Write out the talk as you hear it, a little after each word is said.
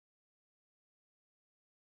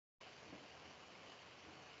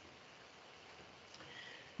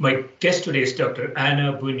My guest today is Dr.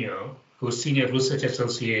 Anna Bunyo, who's Senior Research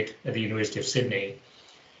Associate at the University of Sydney.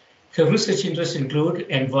 Her research interests include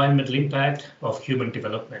environmental impact of human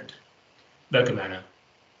development. Welcome, Anna.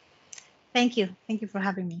 Thank you. Thank you for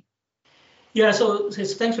having me. Yeah, so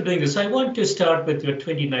thanks for doing this. I want to start with your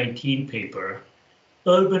 2019 paper,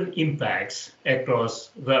 Urban Impacts Across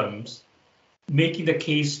Realms, making the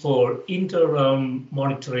case for inter-realm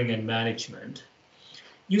monitoring and management.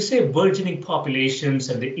 You say burgeoning populations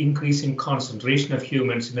and the increasing concentration of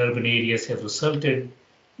humans in urban areas have resulted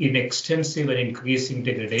in extensive and increasing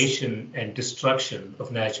degradation and destruction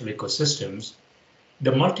of natural ecosystems.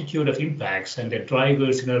 The multitude of impacts and their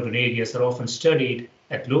drivers in urban areas are often studied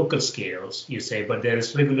at local scales, you say, but there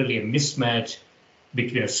is regularly a mismatch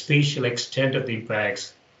between a spatial extent of the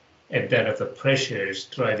impacts and that of the pressures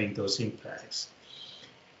driving those impacts.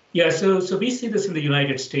 Yeah, so we see this in the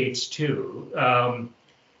United States too.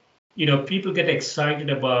 People get excited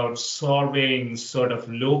about solving sort of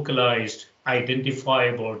localized,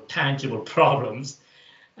 identifiable, tangible problems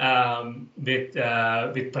with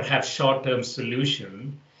perhaps short-term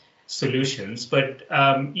solutions. But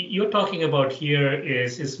you're talking about here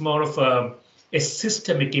is more of a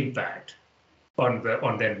systemic impact on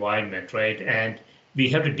the environment, right? And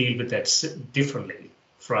we have to deal with that differently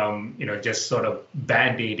from just sort of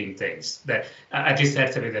band-aiding things. That at least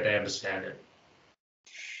that's the way that I understand it.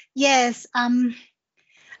 Yes,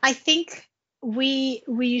 I think we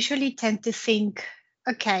usually tend to think,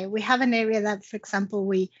 okay, we have an area that, for example,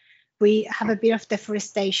 we have a bit of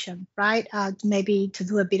deforestation, right? Maybe to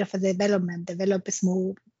do a bit of a develop a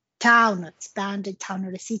small town, expand a town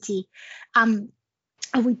or a city. And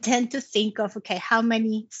we tend to think of, okay, how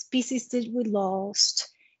many species did we lost,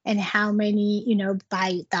 and how many,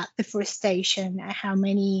 by that deforestation, and how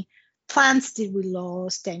many plants did we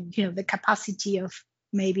lost, and the capacity of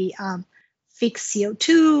maybe fix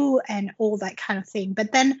CO2 and all that kind of thing.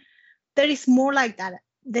 But then there is more like that.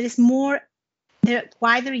 There are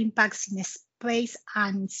wider impacts in space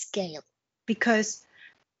and scale, because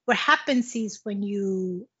what happens is when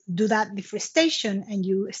you do that deforestation and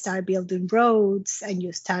you start building roads and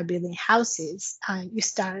you start building houses,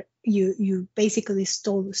 you basically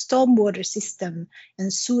install the stormwater system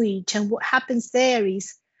and sewage. And what happens there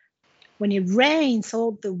is, when it rains,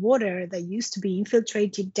 all the water that used to be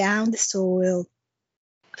infiltrated down the soil,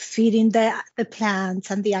 feeding the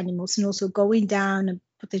plants and the animals, and also going down and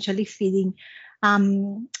potentially feeding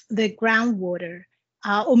the groundwater,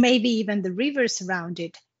 or maybe even the rivers around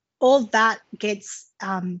it, all that gets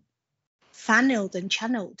funneled and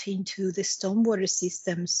channeled into the stormwater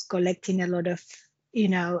systems, collecting a lot of,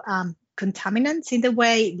 contaminants in the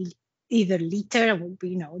way, either litter,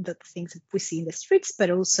 the things that we see in the streets,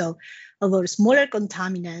 but also a lot of smaller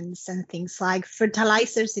contaminants and things like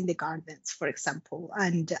fertilizers in the gardens, for example,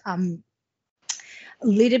 and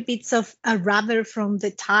little bits of rubber from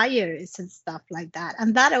the tires and stuff like that.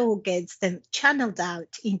 And that all gets then channeled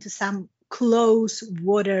out into some close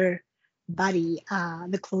water body,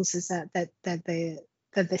 the closest that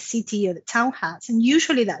the city or the town has. And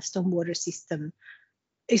usually that stormwater system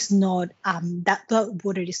is not, that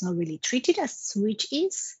water is not really treated as sewage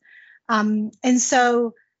is. And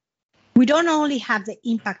so we don't only have the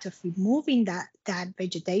impact of removing that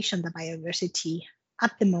vegetation, the biodiversity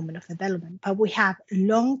at the moment of development, but we have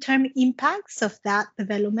long-term impacts of that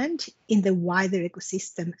development in the wider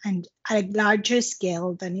ecosystem and at a larger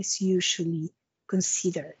scale than is usually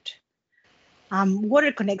considered.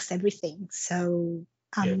 Water connects everything. So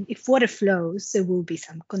if water flows, there will be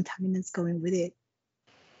some contaminants going with it.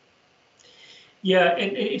 Yeah,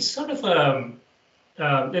 and it's sort of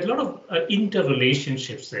there's a lot of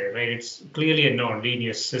interrelationships there, right? It's clearly a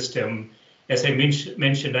non-linear system. As I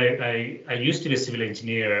mentioned, I used to be a civil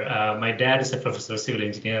engineer. My dad is a professor of civil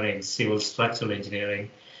engineering, civil structural engineering,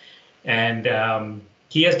 and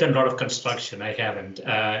he has done a lot of construction. I haven't,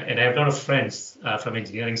 and I have a lot of friends from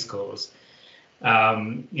engineering schools,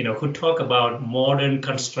 who talk about modern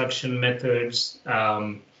construction methods,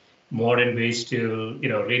 modern ways to,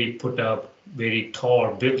 really put up very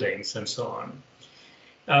tall buildings and so on.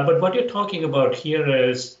 But what you're talking about here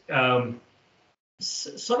is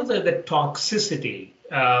sort of the toxicity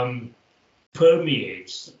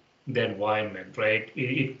permeates the environment, right?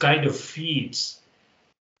 It kind of feeds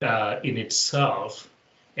in itself.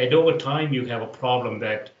 And over time, you have a problem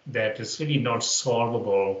that is really not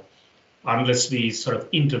solvable unless we sort of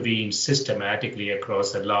intervene systematically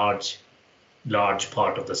across a large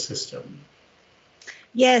part of the system.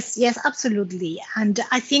 Yes, absolutely. And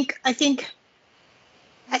I think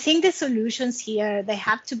the solutions here, they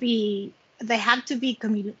have to be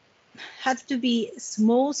have to be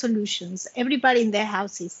small solutions. Everybody in their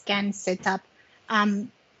houses can set up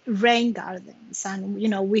rain gardens, and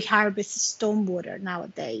we harvest stormwater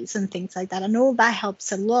nowadays and things like that, and all that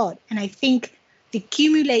helps a lot. And I think the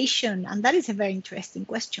accumulation, and that is a very interesting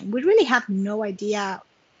question. We really have no idea.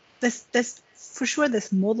 There's for sure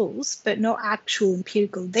there's models, but no actual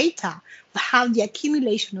empirical data of how the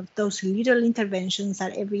accumulation of those little interventions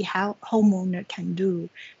that every homeowner can do,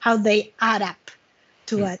 how they add up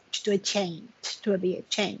to a change, to a bigger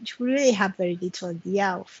change. We really have very little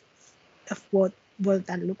idea of what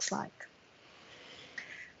that looks like.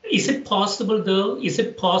 Is it possible though? Is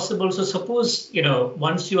it possible? So suppose,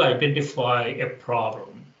 once you identify a problem,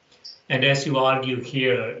 and as you argue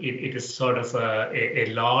here, it is sort of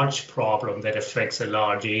a large problem that affects a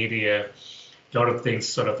large area, a lot of things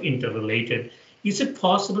sort of interrelated. Is it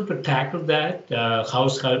possible to tackle that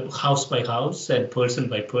house by house and person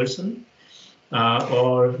by person?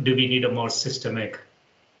 Or do we need a more systemic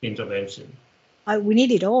intervention? We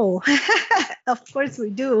need it all. Of course we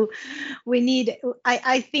do. We need,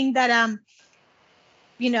 I think that,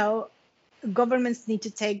 governments need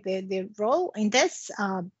to take their role in this,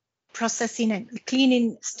 processing and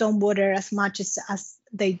cleaning stormwater as much as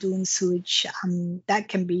they do in sewage. That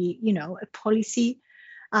can be, a policy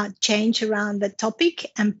change around the topic.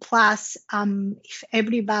 And plus, if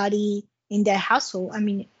everybody in their household,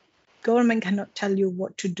 government cannot tell you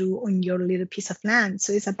what to do on your little piece of land.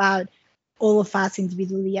 So it's about all of us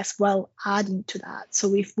individually as well adding to that.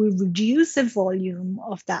 So if we reduce the volume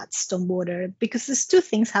of that stormwater, because there's two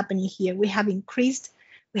things happening here. We have the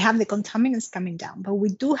contaminants coming down, but we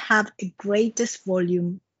do have a greatest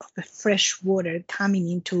volume of the fresh water coming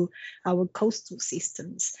into our coastal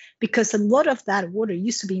systems, because a lot of that water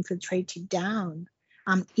used to be infiltrated down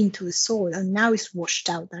into the soil, and now it's washed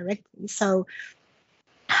out directly. So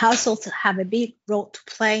households have a big role to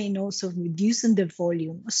play in also reducing the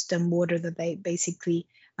volume of stormwater that they basically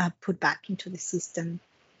put back into the system.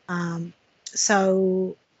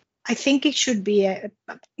 So I think it should be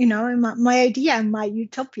my idea, my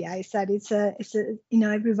utopia is that it's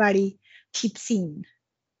everybody chips in,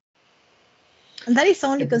 and that is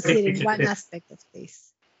only considering one aspect of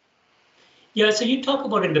this. Yeah, so you talk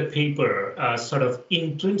about in the paper sort of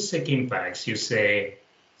intrinsic impacts. You say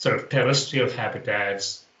sort of terrestrial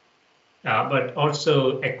habitats, but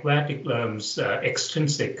also aquatic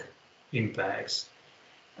extrinsic impacts.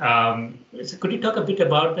 So could you talk a bit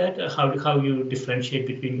about that? How you differentiate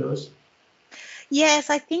between those? Yes,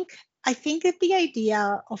 I think that the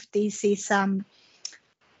idea of this is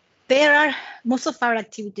most of our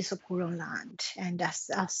activities occur on land, and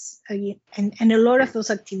and a lot of those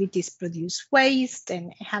activities produce waste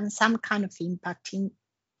and have some kind of impact in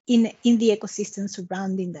the ecosystem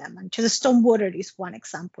surrounding them. And the stormwater is one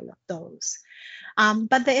example of those.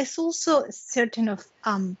 But there is also a certain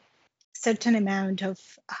amount of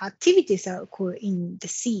activities that occur in the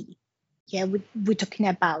sea. Yeah, we're talking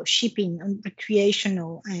about shipping and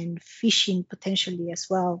recreational and fishing potentially as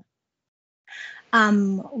well.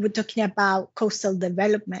 We're talking about coastal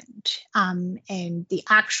development and the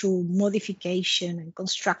actual modification and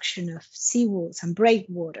construction of seawalls and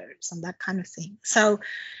breakwaters and that kind of thing. So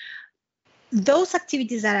those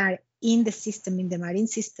activities that are in the system, in the marine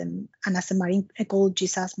system, and as a marine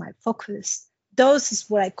ecologist, as my focus, those is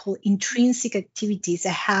what I call intrinsic activities that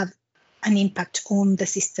have an impact on the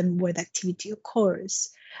system where the activity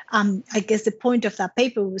occurs. I guess the point of that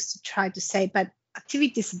paper was to try to say, but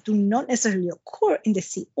activities that do not necessarily occur in the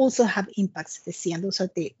sea also have impacts at the sea, and those are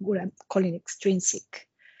what I'm calling extrinsic.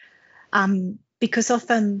 Because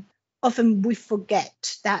often we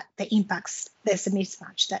forget that the impacts, there's a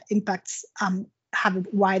mismatch, that impacts have a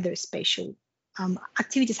wider spatial,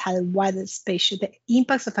 activities have a wider spatial, the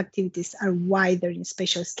impacts of activities are wider in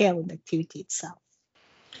spatial scale than the activity itself.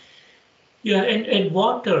 Yeah, and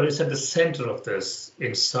water is at the center of this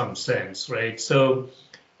in some sense, right? So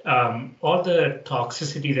all the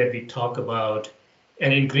toxicity that we talk about,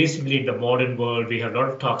 and increasingly in the modern world, we have a lot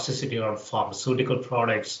of toxicity around pharmaceutical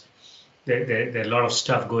products. There are a lot of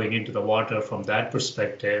stuff going into the water from that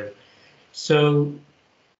perspective. So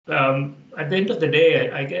at the end of the day,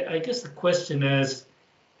 I guess the question is,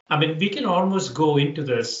 we can almost go into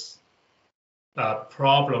this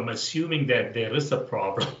problem assuming that there is a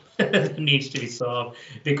problem that needs to be solved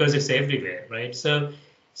because it's everywhere, right? So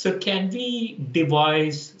can we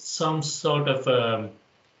devise some sort of,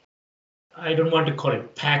 I don't want to call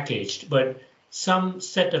it packaged, but some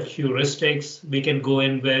set of heuristics we can go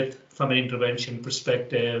in with from an intervention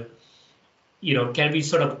perspective? Can we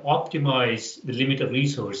sort of optimize the limited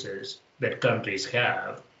resources that countries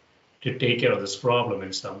have to take care of this problem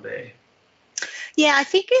in some way? Yeah, I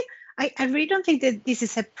think I really don't think that this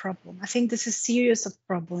is a problem. I think there's a series of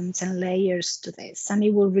problems and layers to this, and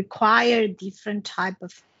it will require different type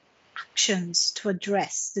of actions to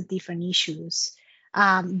address the different issues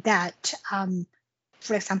that,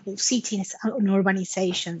 for example, cities and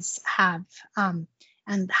urbanizations have,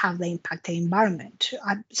 and how they impact the environment.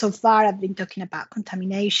 So far, I've been talking about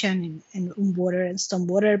contamination in water and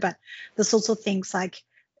stormwater, but there's also things like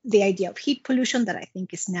the idea of heat pollution that I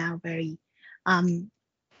think is now very,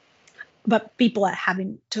 but people are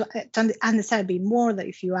having to understand a bit more that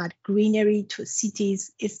if you add greenery to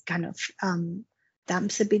cities, it's kind of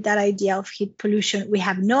dumps a bit that idea of heat pollution. We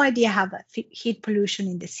have no idea how that heat pollution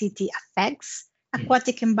in the city affects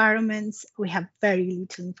aquatic environments. We have very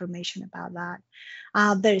little information about that.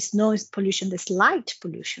 There is noise pollution, there's light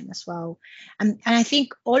pollution as well. And I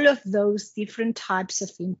think all of those different types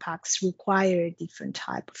of impacts require a different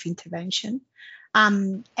type of intervention.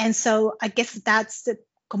 And so I guess that's the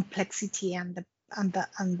complexity and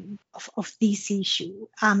of this issue.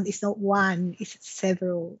 It's not one, it's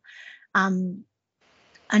several. And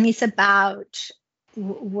it's about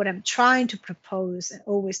what I'm trying to propose, and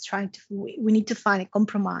always trying to, we need to find a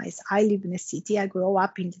compromise. I live in a city, I grew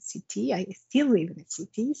up in the city, I still live in a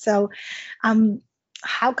city. So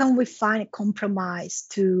how can we find a compromise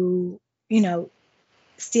to,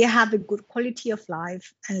 still have a good quality of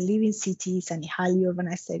life and live in cities and highly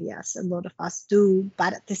urbanized areas? A lot of us do,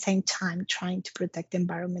 but at the same time, trying to protect the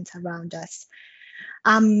environment around us.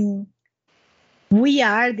 We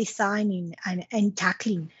are designing and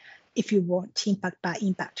tackling, if you want, impact by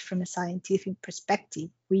impact from a scientific perspective.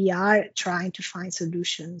 We are trying to find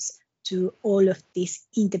solutions to all of these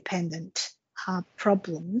independent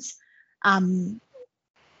problems. And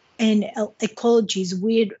ecology is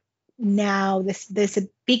weird now. There's a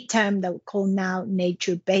big term that we call now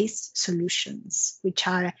nature-based solutions, which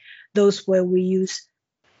are those where we use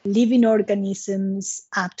living organisms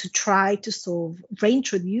to try to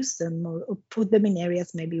reintroduce them or put them in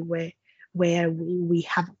areas maybe where we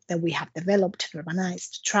have developed and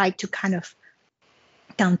urbanized, to try to kind of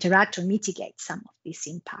counteract or mitigate some of these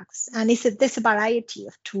impacts. And there's a variety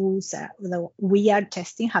of tools that we are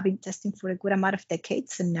testing, have been testing for a good amount of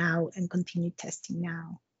decades, and continue testing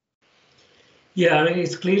now. Yeah, I mean,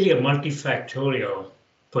 it's clearly a multifactorial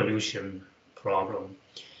pollution problem.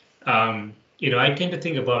 I tend to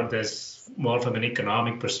think about this more from an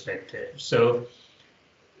economic perspective. So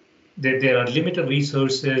there are limited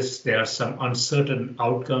resources, there are some uncertain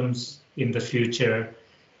outcomes in the future.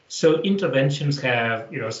 So interventions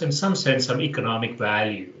have, in some sense, some economic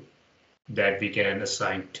value that we can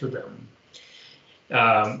assign to them.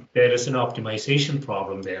 There is an optimization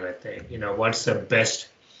problem there, I think. What's the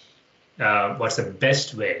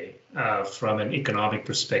best way from an economic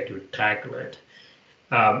perspective to tackle it?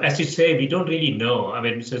 As you say, we don't really know. I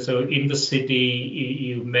mean, so in the city,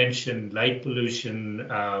 you mentioned light pollution,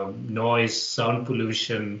 noise, sound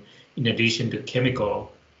pollution, in addition to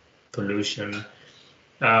chemical pollution.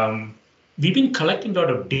 We've been collecting a lot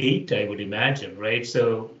of data, I would imagine, right?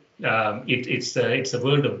 So it's a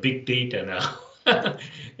world of big data now.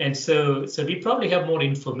 And so we probably have more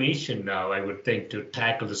information now, I would think, to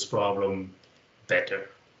tackle this problem better.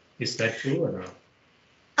 Is that true or not?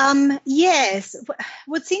 Yes.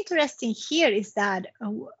 What's interesting here is that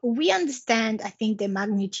we understand, I think, the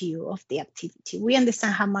magnitude of the activity. We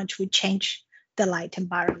understand how much we change the light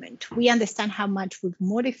environment. We understand how much we've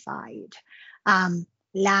modified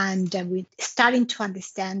land, and we're starting to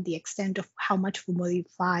understand the extent of how much we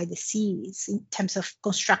modify the seas in terms of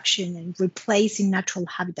construction and replacing natural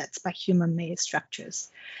habitats by human-made structures.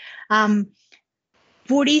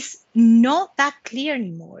 What is not that clear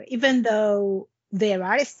anymore, even though there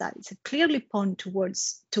are studies that clearly point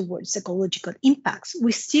towards ecological impacts,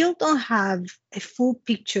 we still don't have a full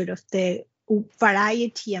picture of the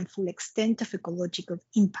variety and full extent of ecological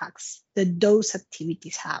impacts that those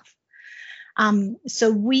activities have.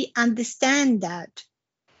 So we understand that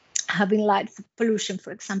having light pollution,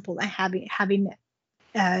 for example, and having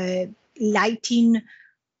lighting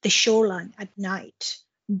the shoreline at night,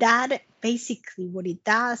 that basically what it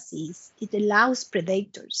does is it allows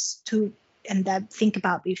predators to, and that think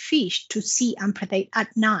about big fish, to see and predate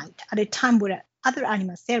at night at a time where other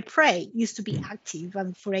animals, their prey, used to be active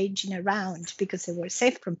and foraging around because they were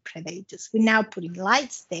safe from predators. We're now putting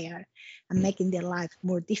lights there and making their life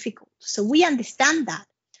more difficult. So we understand that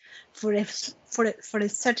for a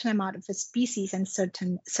certain amount of a species and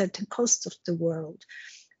certain coasts of the world,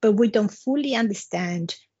 but we don't fully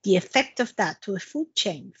understand the effect of that to a food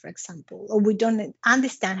chain, for example, or we don't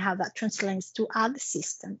understand how that translates to other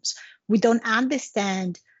systems. We don't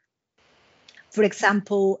understand For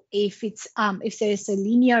example, if there is a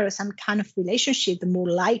linear or some kind of relationship, the more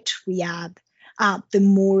light we add, the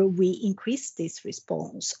more we increase this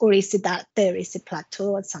response, or is it that there is a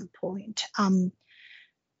plateau at some point?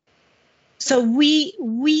 So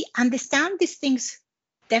we understand these things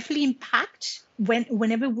definitely impact.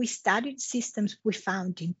 Whenever we studied systems, we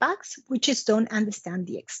found impacts. We just don't understand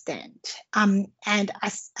the extent. And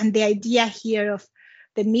the idea here of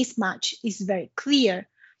the mismatch is very clear.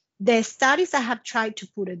 The studies that have tried to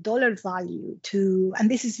put a dollar value to,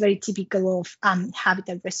 and this is very typical of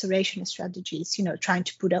habitat restoration strategies, trying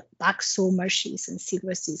to put up back salt marshes and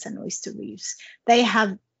silver seas and oyster reefs. They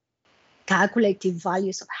have calculated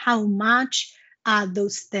values of how much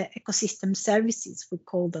the ecosystem services, we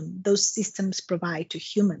call them, those systems provide to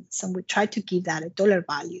humans, and we try to give that a dollar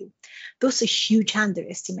value. Those are huge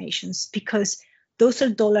underestimations, because those are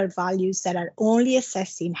dollar values that are only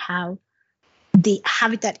assessing how the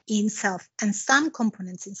habitat itself and some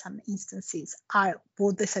components in some instances are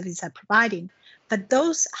what the services are providing. But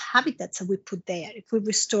those habitats that we put there, if we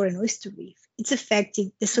restore an oyster reef, it's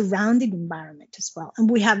affecting the surrounding environment as well. And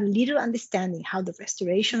we have little understanding how the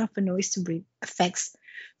restoration of an oyster reef affects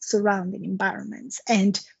surrounding environments.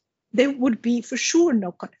 And there would be for sure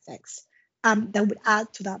knock-on effects that would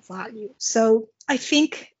add to that value. So I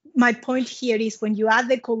think my point here is when you add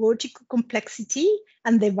the ecological complexity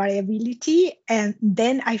and the variability, and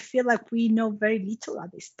then I feel like we know very little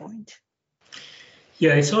at this point.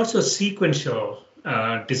 Yeah, it's also a sequential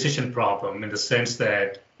decision problem in the sense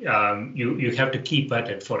that you have to keep at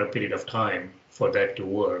it for a period of time for that to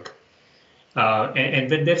work. And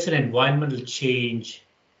when there's an environmental change,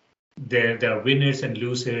 there are winners and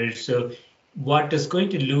losers. So what is going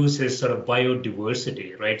to lose is sort of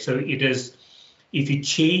biodiversity, right? So it is, if you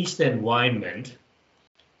change the environment,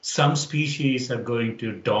 some species are going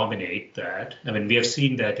to dominate that. I mean, we have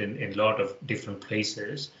seen that in a lot of different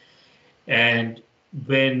places. And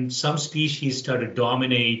when some species start to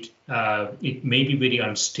dominate, it may be a very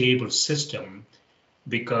unstable system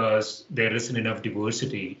because there isn't enough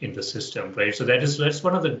diversity in the system, right? So that's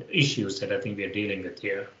one of the issues that I think we are dealing with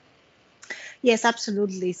here. Yes,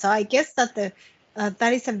 absolutely. So I guess that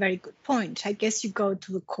that is a very good point. I guess you go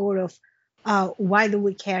to the core of why do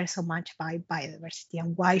we care so much about biodiversity,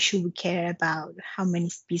 and why should we care about how many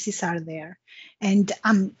species are there? And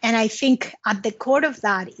I think at the core of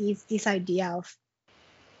that is this idea of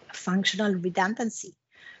functional redundancy.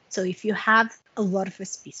 So if you have a lot of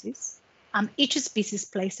species, each species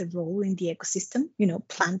plays a role in the ecosystem.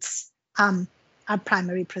 Plants are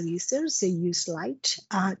primary producers. They use light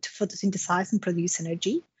to photosynthesize and produce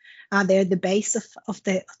energy. They're the base of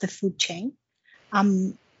the food chain.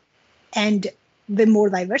 And the more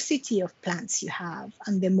diversity of plants you have,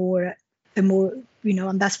 and the more,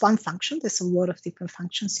 and that's one function. There's a lot of different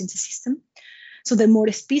functions in the system. So the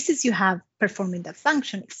more species you have performing that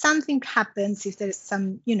function, if something happens, if there's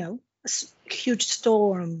some, huge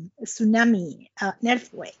storm, a tsunami, an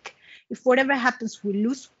earthquake, if whatever happens, we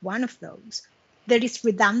lose one of those, there is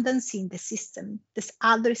redundancy in the system. There's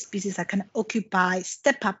other species that can occupy,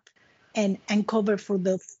 step up, and cover for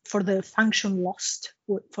the function lost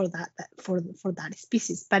for that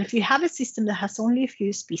species. But if you have a system that has only a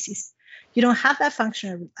few species, you don't have that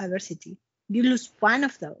functional diversity. You lose one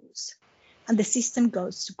of those, and the system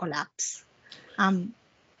goes to collapse. And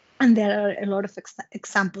there are a lot of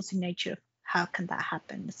examples in nature of how can that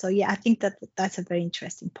happen. So yeah, I think that's a very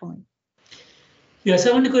interesting point. Yes,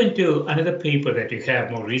 I want to go into another paper that you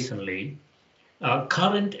have more recently,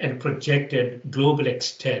 current and projected global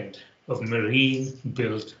extent of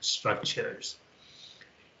marine-built structures.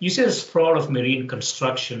 You say the sprawl of marine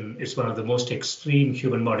construction is one of the most extreme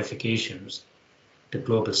human modifications to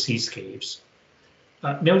global seascapes.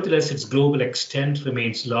 Nevertheless, its global extent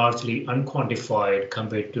remains largely unquantified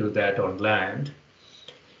compared to that on land.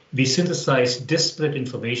 We synthesize disparate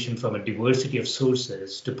information from a diversity of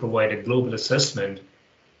sources to provide a global assessment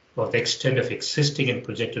of the extent of existing and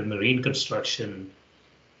projected marine construction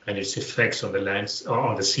and its effects on the lands or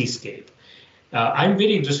on the seascape. I'm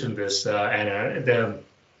very interested in this, Anna.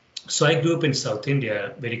 So I grew up in South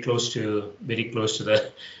India, very close to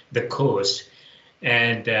the coast,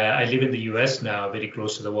 and I live in the U.S. now, very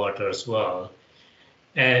close to the water as well.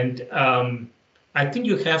 And I think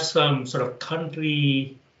you have some sort of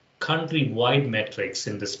country-wide metrics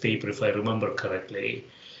in this paper, if I remember correctly,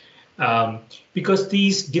 because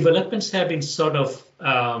these developments have been sort of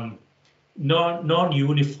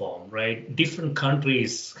non-uniform, right? Different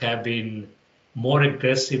countries have been more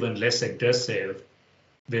aggressive and less aggressive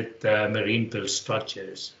with marine-built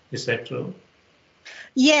structures. Is that true?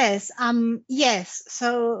 Yes. Yes.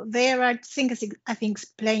 So there are things I think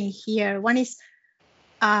explained here. One is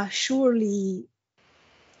surely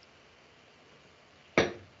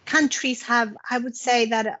countries have, I would say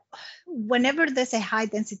that whenever there's a high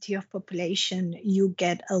density of population, you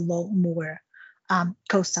get a lot more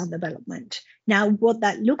coastal development. Now, what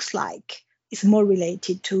that looks like is more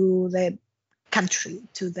related to the country,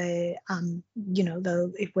 to the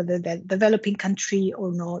whether they're developing country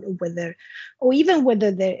or not, or even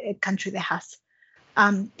whether they're a country that has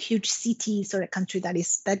huge cities, or a country that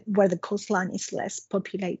where the coastline is less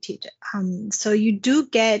populated. So you do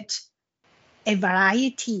get a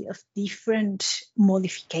variety of different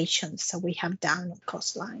modifications that we have done on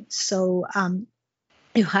coastlines. So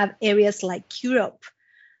you have areas like Europe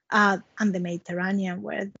and the Mediterranean,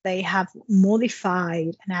 where they have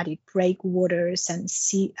modified and added breakwaters and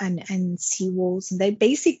seawalls. And they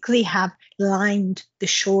basically have lined the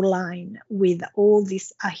shoreline with all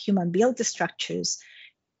these human-built structures.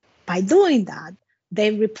 By doing that,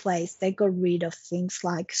 they got rid of things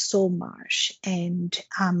like salt marsh and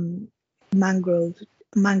mangrove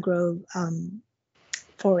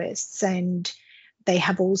forests, and they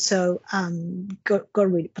have also got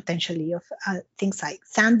rid potentially of things like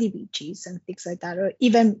sandy beaches and things like that, or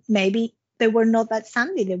even maybe they were not that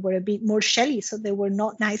sandy, they were a bit more shelly, so they were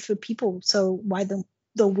not nice for people. So why don't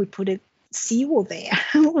we put a seawall there?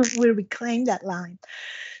 We reclaim that line.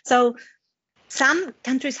 So some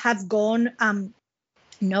countries have gone,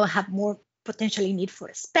 have more potentially need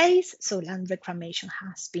for space, so land reclamation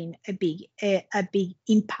has been a big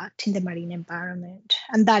impact in the marine environment.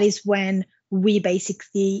 And that is when we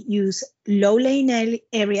basically use low-lying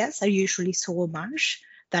areas, are usually salt marsh,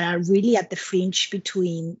 that are really at the fringe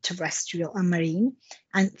between terrestrial and marine,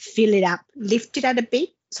 and fill it up, lift it out a bit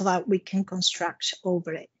so that we can construct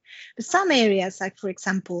over it. But some areas, like for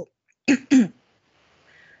example, in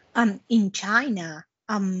China,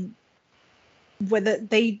 whether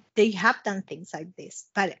they have done things like this,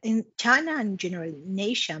 but in China and generally in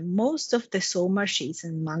Asia, most of the salt marshes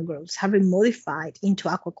and mangroves have been modified into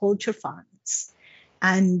aquaculture farms,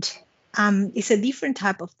 and it's a different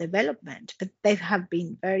type of development, but they have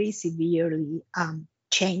been very severely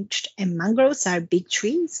changed. And mangroves are big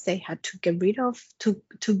trees; they had to get rid of to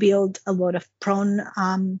build a lot of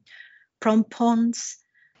prawn ponds,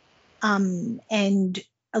 and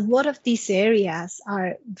a lot of these areas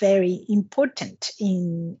are very important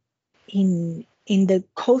in the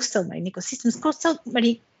coastal marine ecosystems. Coastal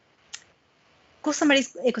marine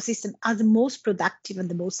ecosystems are the most productive and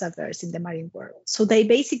the most diverse in the marine world. So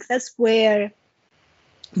that's where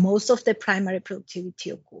most of the primary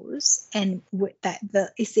productivity occurs, and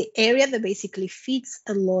it's the area that basically feeds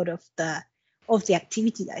a lot of the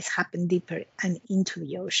activity that is happening deeper and into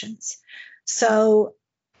the oceans. So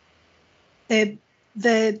the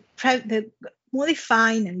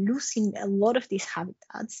modifying and losing a lot of these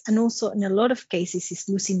habitats, and also in a lot of cases is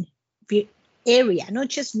losing the area, not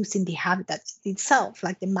just losing the habitat itself,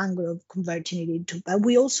 like the mangrove converting it into, but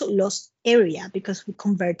we also lost area because we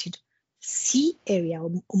converted sea area or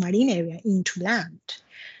marine area into land.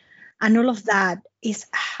 And all of that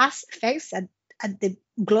has effects at the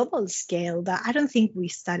global scale that I don't think we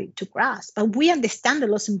started to grasp. But we understand the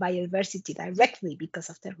loss in biodiversity directly because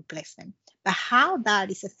of the replacement. But how that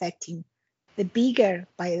is affecting the bigger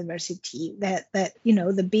biodiversity,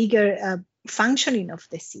 the bigger functioning of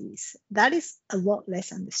the seas, that is a lot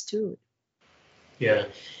less understood. Yeah.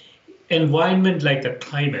 Environment like the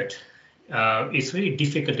climate is really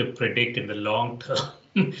difficult to predict in the long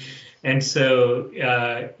term. And so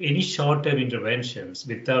any short-term interventions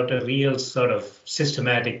without a real sort of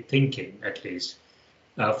systematic thinking, at least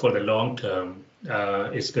for the long term,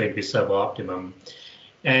 is going to be suboptimum.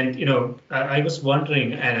 And, I was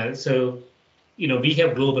wondering, Anna, so, we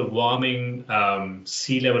have global warming,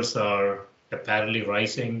 sea levels are apparently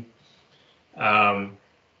rising,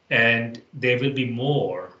 and there will be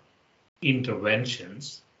more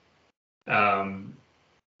interventions around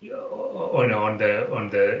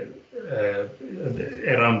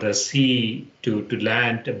the sea to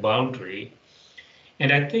land boundary,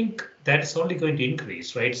 and I think that's only going to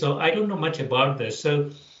increase, right? So I don't know much about this.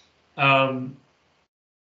 So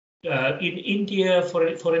in India,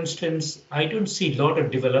 for instance, I don't see a lot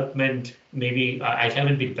of development. Maybe I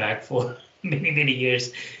haven't been back for many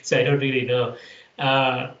years, so I don't really know.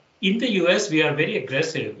 In the US, we are very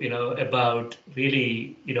aggressive, about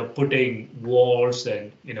really, putting walls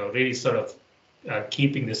and, really sort of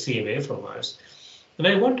keeping the sea away from us. And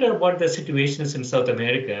I wonder what the situation is in South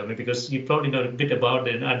America. I mean, because you probably know a bit about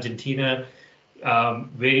it in Argentina,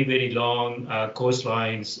 very, very long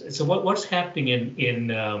coastlines. So what's happening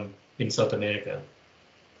in South America?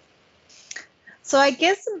 So I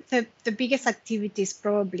guess the biggest activity is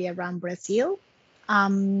probably around Brazil.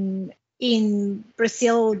 In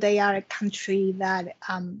Brazil, they are a country that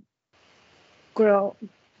grow.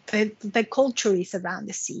 The culture is around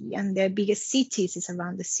the sea, and the biggest cities is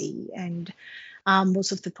around the sea, and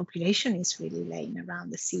most of the population is really laying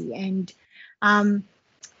around the sea. And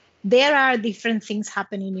there are different things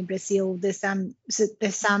happening in Brazil. There's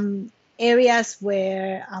some areas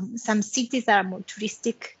where some cities that are more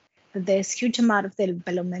touristic. There's huge amount of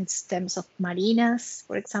development in terms of marinas,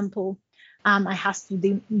 for example. I have to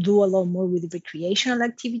do a lot more with recreational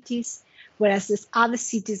activities, whereas there's other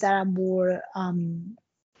cities that are more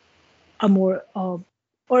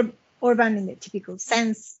urban in the typical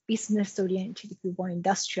sense, business oriented, more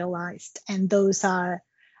industrialized, and those are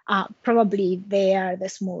probably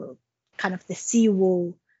there's more kind of the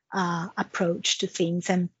seawall approach to things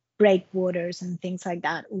and breakwaters and things like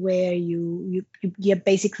that, where you're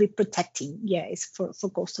basically protecting. Yeah, it's for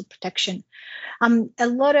coastal protection. A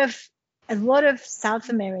lot of South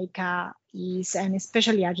America is, and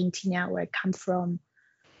especially Argentina, where I come from,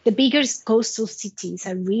 the biggest coastal cities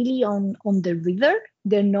are really on the river.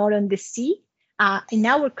 They're not on the sea. And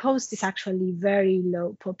our coast is actually very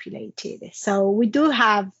low populated. So we do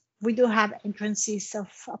have entrances of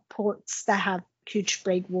ports that have huge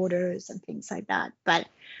breakwaters and things like that. But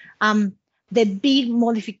the big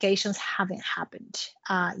modifications haven't happened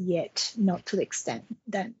yet, not to the extent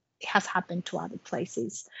that it has happened to other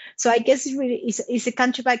places. So I guess it really is a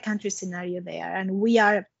country by country scenario there, and we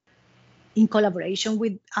are in collaboration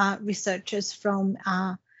with researchers from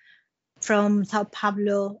Sao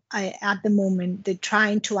Paulo at the moment. They're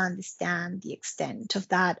trying to understand the extent of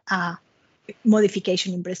that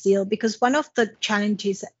modification in Brazil, because one of the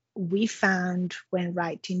challenges we found when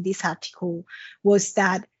writing this article was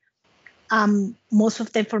that most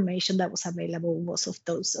of the information that was available was of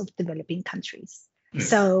those of developing countries.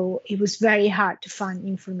 So it was very hard to find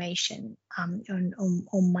information on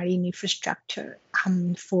marine infrastructure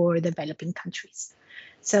for developing countries.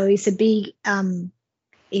 So it's it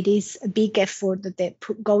is a big effort that they're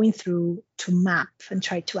going through to map and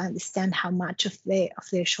try to understand how much of their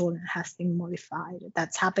shoreline has been modified.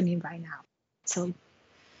 That's happening right now. So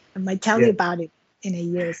I might tell you about it in a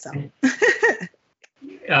year or so.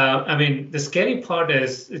 I mean, the scary part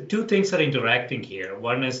is two things are interacting here.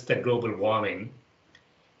 One is the global warming.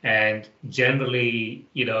 And generally,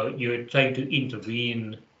 you're trying to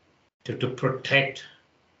intervene to protect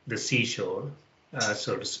the seashore,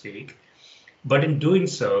 so to speak. But in doing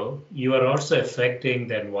so, you are also affecting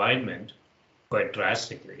the environment quite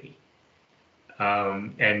drastically,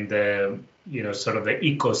 and the sort of the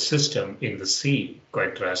ecosystem in the sea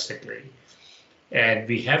quite drastically. And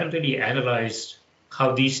we haven't really analyzed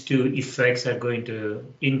how these two effects are going to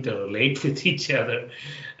interrelate with each other.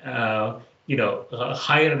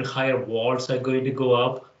 Higher and higher walls are going to go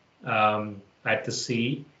up at the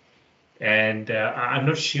sea, and I'm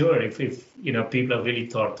not sure if people have really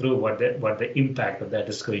thought through what the impact of that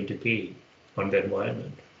is going to be on the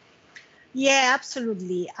environment. Yeah,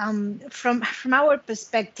 absolutely. From our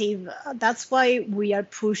perspective, that's why we are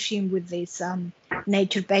pushing with these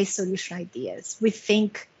nature-based solution ideas. We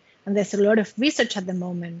think, and there's a lot of research at the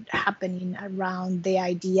moment happening around the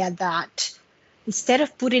idea that instead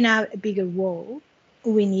of putting out a bigger wall,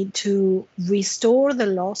 we need to restore the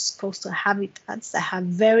lost coastal habitats that have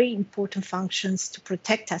very important functions to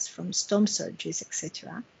protect us from storm surges,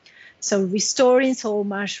 etc. So restoring salt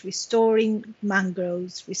marsh, restoring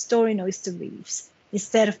mangroves, restoring oyster reefs,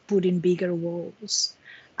 instead of putting bigger walls.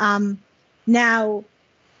 Now,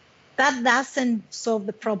 that doesn't solve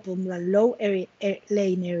the problem that low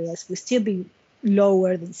laying areas will still be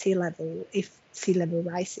lower than sea level if sea level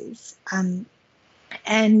rises.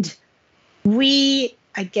 And we,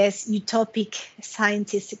 I guess, utopic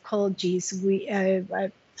scientists, ecologists,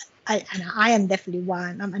 I am definitely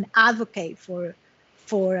one. I'm an advocate for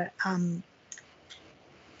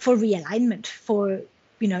realignment. For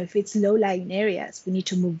if it's low-lying areas, we need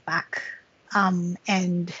to move back.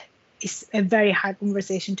 And it's a very hard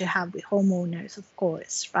conversation to have with homeowners, of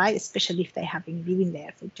course, right? Especially if they have been living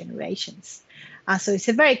there for generations. So it's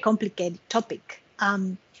a very complicated topic.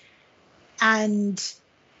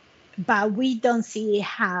 But we don't see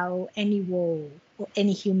how any wall or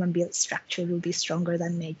any human-built structure will be stronger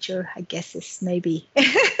than nature. I guess it's maybe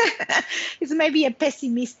a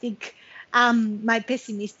pessimistic, my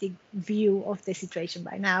pessimistic view of the situation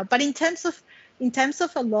right now. But in terms of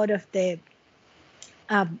a lot of the,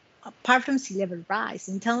 apart from sea level rise,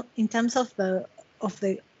 in terms of the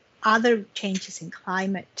other changes in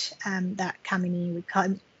climate that are coming in with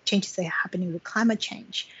changes that are happening with climate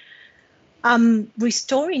change.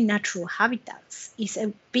 Restoring natural habitats is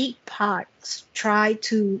a big part. Try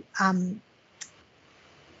to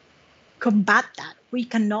combat that. We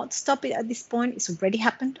cannot stop it at this point. It's already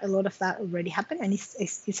happened. A lot of that already happened, and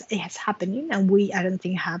it has happening. And I don't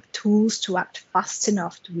think, have tools to act fast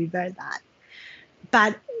enough to revert that.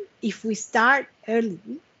 But if we start early,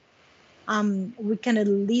 we can at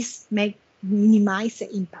least minimize the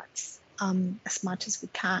impacts as much as we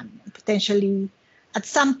can. Potentially, at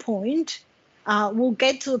some point, we'll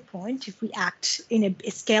get to a point, if we act in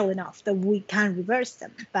a scale enough, that we can reverse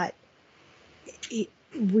them. But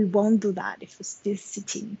we won't do that if we're still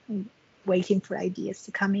sitting and waiting for ideas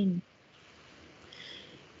to come in.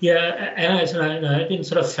 Yeah, and I've been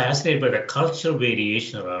sort of fascinated by the cultural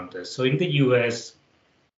variation around this. So in the US,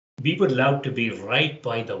 we would love to be right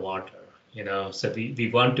by the water, so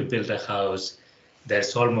we want to build a house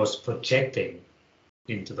that's almost projecting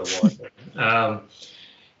into the water.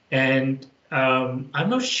 I'm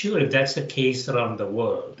not sure if that's the case around the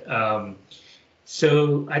world.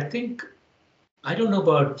 So I don't know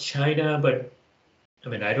about China, but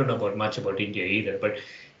I don't know much about India either, but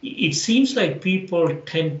it seems like people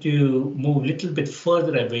tend to move a little bit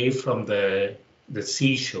further away from the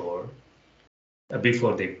seashore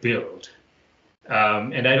before they build.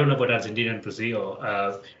 And I don't know about Argentina and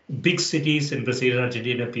Brazil. Big cities in Brazil and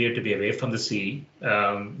Argentina appear to be away from the sea,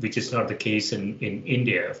 which is not the case in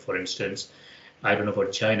India, for instance. I don't know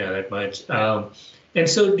about China that much. And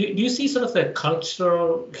so do you see sort of a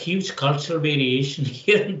huge cultural variation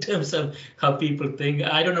here in terms of how people think?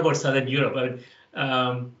 I don't know about Southern Europe.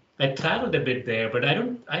 I traveled a bit there, but I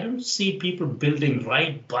don't see people building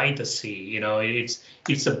right by the sea.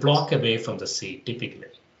 It's a block away from the sea, typically.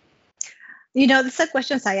 These are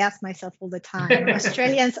questions I ask myself all the time.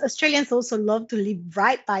 Australians also love to live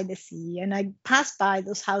right by the sea. And I pass by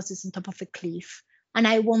those houses on top of a cliff. And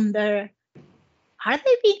I wonder, are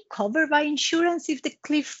they being covered by insurance if the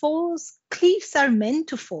cliff falls? Cliffs are meant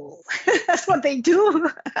to fall. That's what they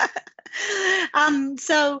do. I'm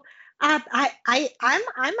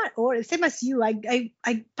or same as you.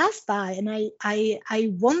 I pass by and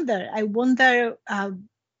I wonder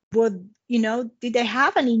what, did they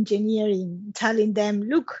have an engineering telling them,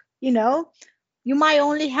 look, you might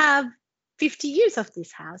only have 50 years of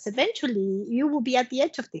this house. Eventually, you will be at the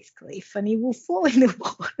edge of this cliff and it will fall in the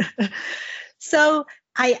water. So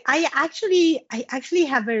I actually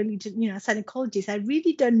have a religion, as an ecologist, I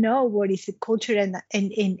really don't know what is the culture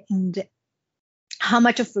and how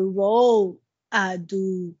much of a role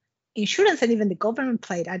do insurance and even the government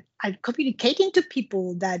play at communicating to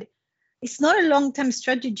people that it's not a long-term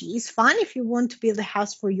strategy. It's fine if you want to build a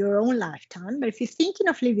house for your own lifetime, but if you're thinking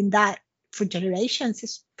of living that for generations,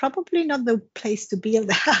 it's probably not the place to build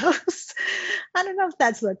a house. I don't know if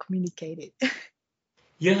that's well communicated.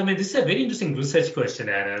 Yeah, this is a very interesting research question,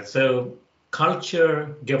 Anna. So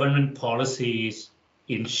culture, government policies,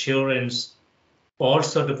 insurance, all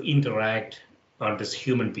sort of interact on this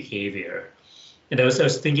human behavior. And I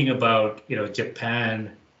was thinking about,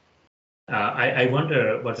 Japan. I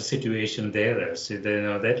wonder what the situation there is.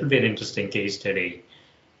 That will be an interesting case study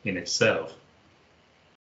in itself.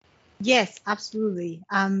 Yes, absolutely.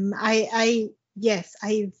 I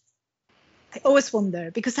always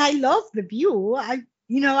wonder, because I love the view. I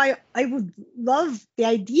would love the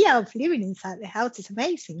idea of living inside the house. It's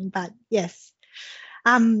amazing. But yes,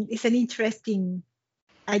 it's an interesting,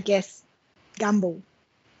 I guess, gamble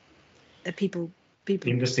that people.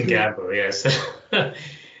 Interesting gamble, yes.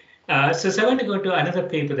 So I want to go to another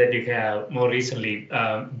paper that you have more recently.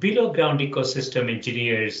 Below ground ecosystem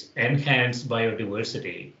engineers enhance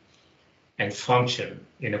biodiversity and function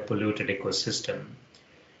in a polluted ecosystem.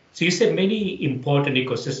 So you said many important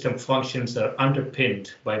ecosystem functions are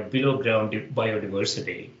underpinned by below ground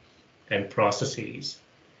biodiversity and processes.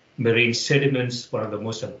 Marine sediments, one of the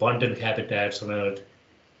most abundant habitats on Earth,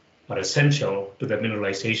 are essential to the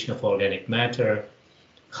mineralization of organic matter.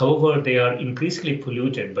 However, they are increasingly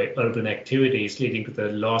polluted by urban activities, leading to the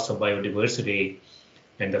loss of biodiversity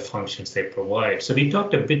and the functions they provide. So we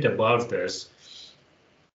talked a bit about this.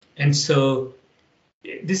 And so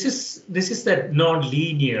this is that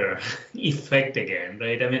non-linear effect again,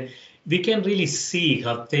 right? We can really see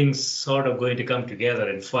how things sort of going to come together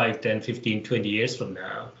in 5, 10, 15, 20 years from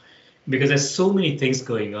now, because there's so many things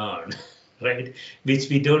going on, right, which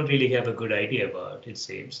we don't really have a good idea about, it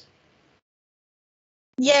seems.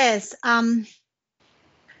 Yes,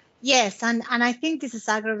 yes, and I think this is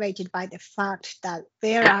aggravated by the fact that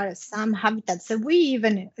there are some habitats that we,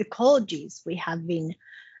 even ecologists, we have been,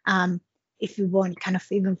 if you want, kind of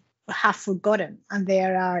even have forgotten. And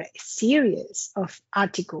there are a series of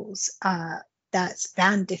articles that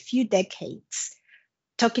spanned a few decades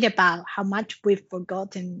talking about how much we've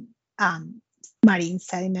forgotten marine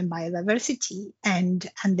sediment biodiversity and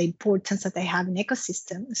the importance that they have in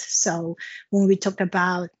ecosystems. So when we talk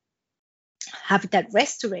about habitat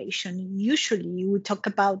restoration, usually we talk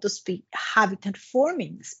about those habitat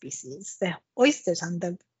forming species, the oysters and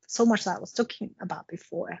the so much that I was talking about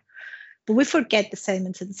before. But we forget the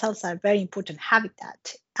sediments themselves are a very important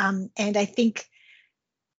habitat. And I think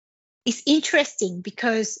it's interesting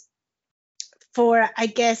because for, I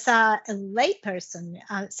guess, a layperson,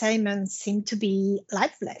 sediments seem to be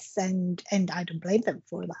lifeless, and I don't blame them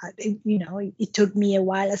for that. It took me a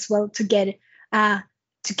while as well to get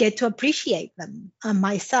to appreciate them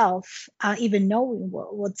myself, even knowing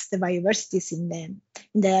what's the biodiversities in them.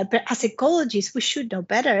 But as ecologists, we should know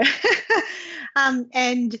better.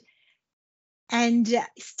 And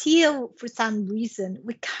still, for some reason,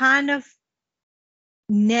 we kind of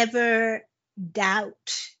never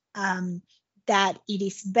doubt that it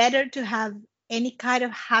is better to have any kind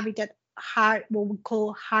of habitat, what we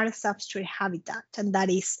call hard substrate habitat, and that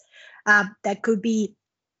is that could be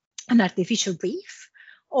an artificial reef,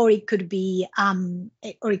 or it could be an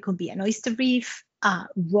oyster reef, a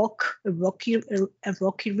rocky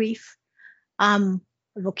reef, a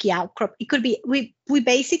rocky outcrop. It could be. We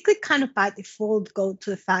basically kind of by default go to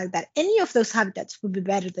the fact that any of those habitats would be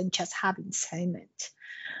better than just having sediment.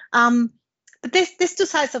 But there's two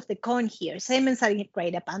sides of the coin here. Sediments are in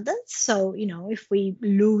great abundance. So, if we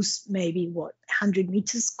lose maybe 100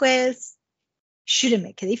 meters squares, shouldn't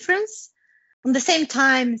make a difference. At the same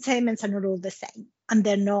time, sediments are not all the same, and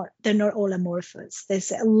they're not all amorphous.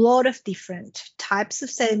 There's a lot of different types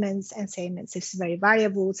of sediments, and sediments is very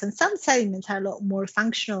variable. And some sediments are a lot more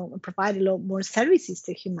functional and provide a lot more services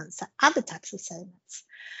to humans than other types of sediments.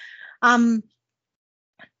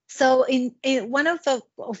 So in one of the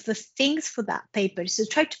things for that paper is to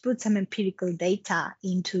try to put some empirical data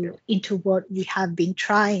into what we have been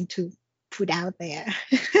trying to put out there.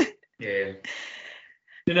 Yeah.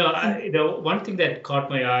 One thing that caught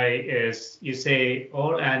my eye is you say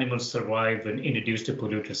all animals survive when introduced to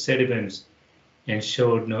polluted sediments and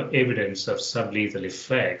showed no evidence of sublethal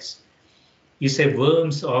effects. You say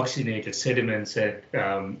worms oxygenated sediments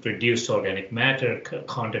and reduced organic matter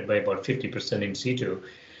content by about 50% in situ.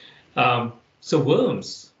 So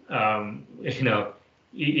worms,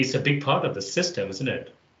 is a big part of the system, isn't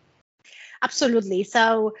it? Absolutely.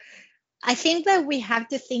 So I think that we have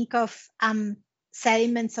to think of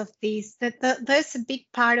sediments of these. There's a big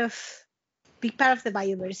part of the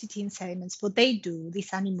biodiversity in sediments. What they do,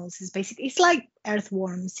 these animals, is basically it's like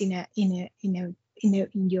earthworms in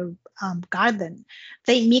your garden.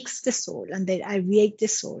 They mix the soil and they aerate the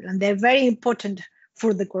soil, and they're very important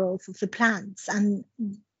for the growth of the plants. And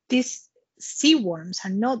these sea worms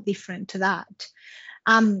are not different to that.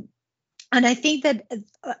 And I think that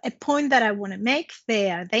a point that I want to make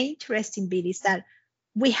there, the interesting bit, is that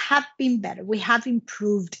we have been better. We have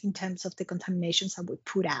improved in terms of the contaminations that we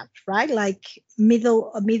put out, right? Like mid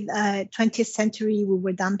 20th century, we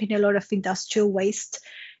were dumping a lot of industrial waste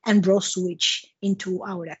and raw sewage into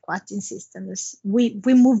our aquatic systems. We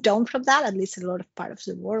moved on from that. At least a lot of part of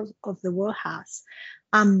the world has.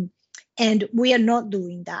 And we are not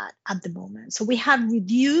doing that at the moment. So we have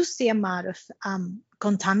reduced the amount of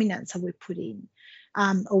contaminants that we put in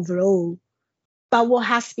overall. But what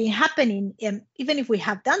has been happening, even if we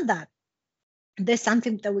have done that, there's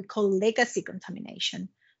something that we call legacy contamination.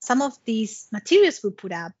 Some of these materials we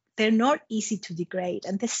put out, they're not easy to degrade,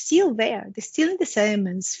 and they're still there. They're still in the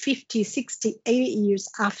sediments 50, 60, 80 years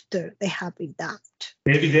after they have been dumped.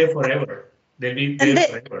 They'll be there forever. They'll be there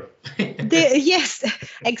forever. Yes,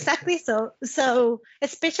 exactly. So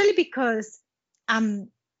especially because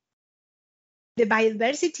the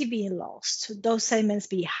biodiversity being lost, those sediments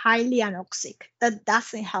be highly anoxic, that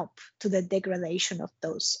doesn't help to the degradation of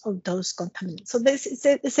those contaminants. So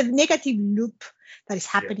there's a negative loop that is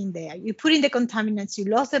happening there. You put in the contaminants, you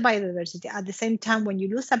lost the biodiversity. At the same time, when you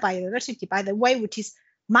lose the biodiversity, by the way, which is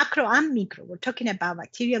macro and micro, we're talking about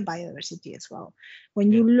bacterial biodiversity as well.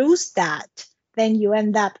 When you lose that, then you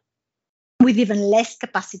end up with even less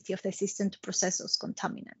capacity of the system to process those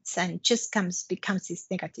contaminants, and it just becomes this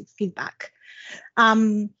negative feedback.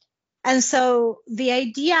 And so the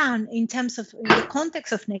idea in terms of in the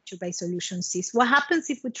context of nature-based solutions is what happens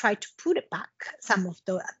if we try to put it back some of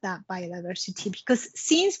that biodiversity, because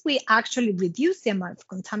since we actually reduce the amount of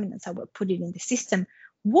contaminants that we're putting in the system,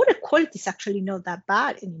 water quality is actually not that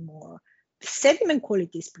bad anymore. Sediment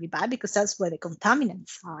quality is pretty bad because that's where the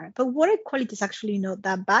contaminants are, but water quality is actually not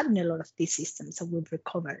that bad in a lot of these systems that we've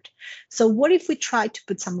recovered. So what if we try to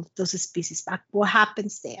put some of those species back? What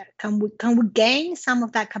happens there? Can we gain some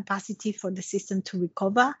of that capacity for the system to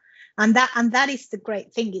recover And that is the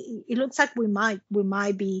great thing. It looks like we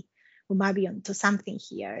might be onto something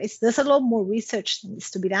here. There's a lot more research that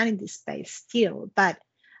needs to be done in this space still, but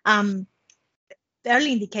the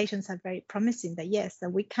early indications are very promising that yes, that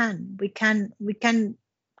we can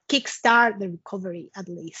kickstart the recovery at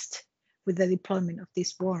least with the deployment of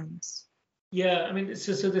these worms. Yeah, I mean,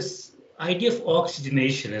 so this idea of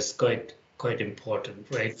oxygenation is quite important,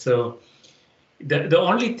 right? So the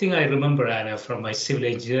only thing I remember, Anna, from my civil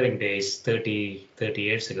engineering days 30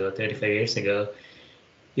 years ago, 35 years ago,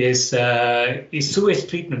 is sewage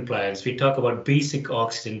treatment plants. We talk about basic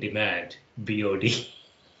oxygen demand, BOD.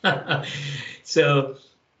 So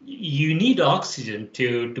you need oxygen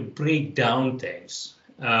to break down things.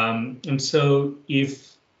 And so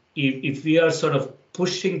if we are sort of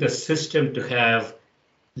pushing the system to have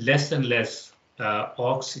less and less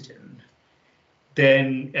oxygen,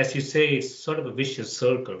 then, as you say, it's sort of a vicious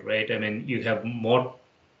circle, right? I mean, you have more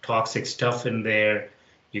toxic stuff in there,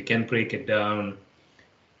 you can break it down,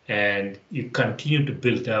 and you continue to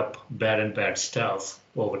build up bad stuff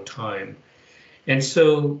over time. And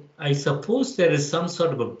so I suppose there is some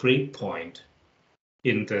sort of a break point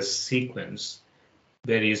in this sequence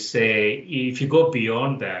where you say, if you go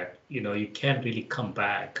beyond that, you can't really come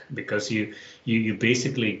back, because you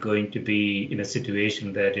basically going to be in a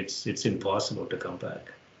situation that it's impossible to come back.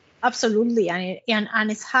 Absolutely, and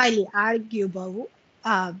it's highly arguable.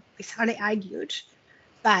 It's highly argued,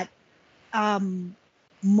 but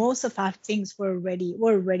most of our things were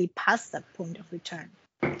already past that point of return.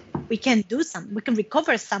 We can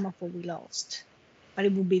recover some of what we lost, but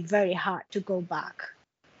it would be very hard to go back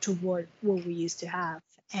to what we used to have.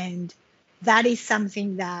 And that is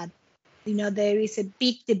something that, there is a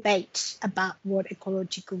big debate about what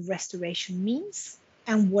ecological restoration means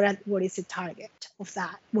and what is the target of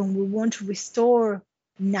that. When we want to restore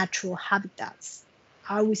natural habitats,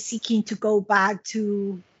 are we seeking to go back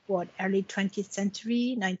to early 20th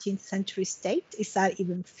century, 19th century state? Is that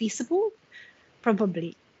even feasible?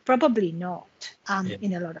 Probably not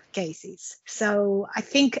in a lot of cases. So I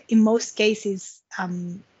think in most cases,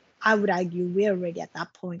 I would argue we're already at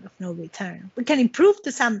that point of no return. We can improve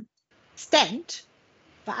to some extent,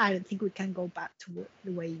 but I don't think we can go back to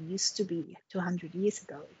the way it used to be 200 years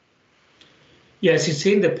ago. Yes, you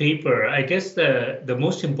say in the paper, I guess the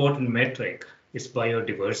most important metric is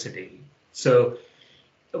biodiversity. So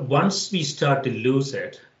once we start to lose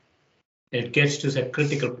it, it gets to a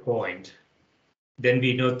critical point, then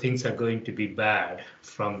we know things are going to be bad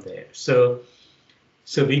from there. So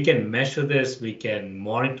we can measure this, we can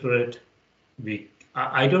monitor it.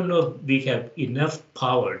 I don't know if we have enough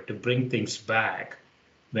power to bring things back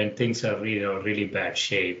when things are really bad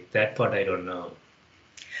shape. That part I don't know.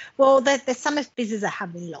 Well, there's some species that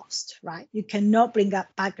have been lost, right? You cannot bring back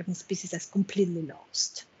a species that's completely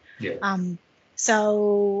lost. Yeah.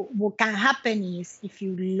 So what can happen is, if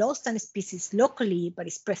you lost a species locally but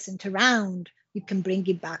it's present around, you can bring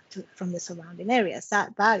it back from the surrounding areas.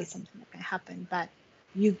 That is something that can happen, but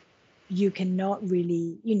you cannot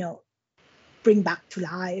really, bring back to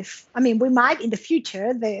life. I mean, we might in the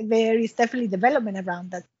future. There is definitely development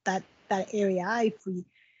around that area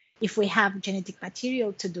if we have genetic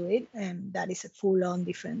material to do it, and that is a full-on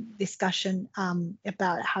different discussion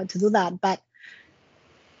about how to do that. But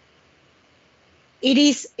it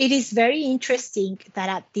is very interesting that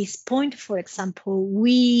at this point, for example,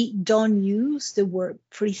 we don't use the word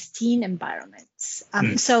pristine environments.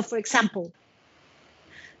 So, for example,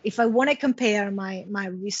 if I want to compare my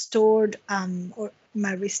restored,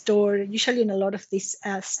 usually in a lot of these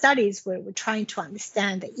studies where we're trying to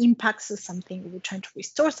understand the impacts of something, we're trying to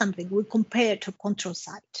restore something, we compare it to a control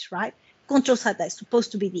site, right? Control site that is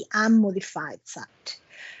supposed to be the unmodified site.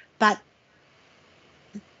 But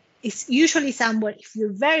it's usually somewhere, if you're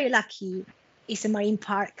very lucky, it's a marine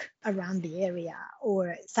park around the area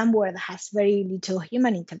or somewhere that has very little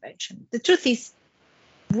human intervention. The truth is,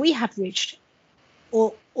 we have reached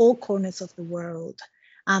all corners of the world.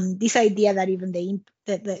 This idea that even the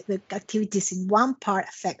activities in one part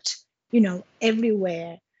affect,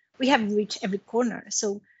 everywhere. We have reached every corner.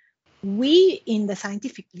 So we, in the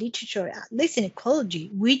scientific literature, at least in ecology,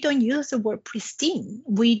 we don't use the word pristine.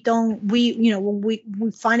 When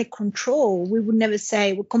we find a control, we would never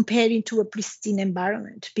say we're comparing to a pristine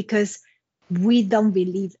environment, because we don't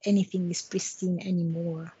believe anything is pristine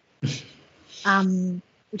anymore.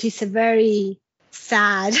 Which is a very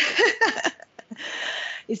sad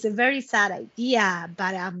it's a very sad idea,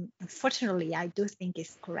 but unfortunately I do think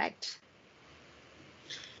it's correct.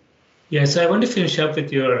 Yeah, so I want to finish up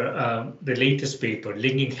with your the latest paper,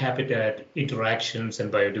 linking habitat interactions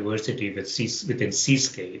and biodiversity within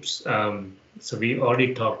seascapes. So we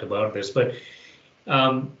already talked about this, but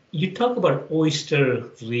you talk about oyster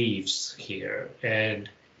reefs here, and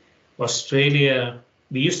Australia.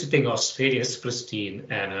 We used to think Australia is pristine,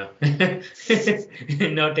 Anna,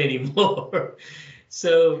 not anymore.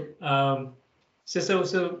 So,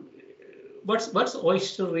 so, what's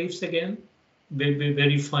oyster reefs again? Where are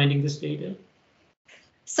you finding this data?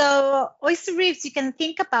 So oyster reefs, you can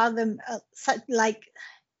think about them like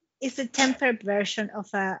it's a tempered version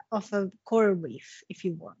of a coral reef, if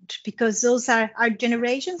you want, because those are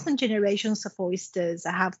generations and generations of oysters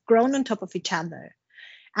that have grown on top of each other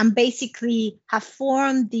and basically have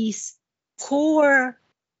formed this core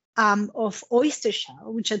of oyster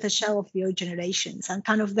shell, which are the shell of the old generations, and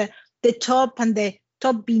kind of the top and the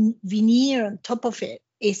top veneer on top of it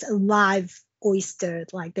is a live oyster,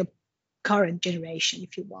 like the current generation,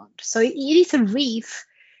 if you want. So it is a reef.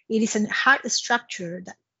 It is a hard structure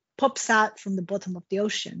that pops out from the bottom of the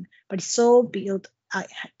ocean, but it's all built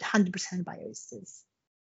 100% by oysters.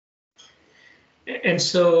 And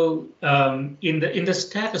so, in the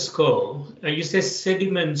status quo, you say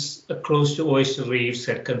sediments close to oyster reefs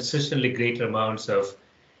had consistently greater amounts of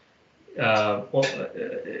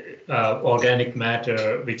organic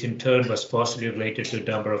matter, which in turn was possibly related to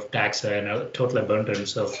the number of taxa and a total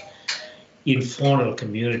abundance of faunal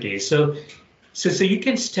communities. So you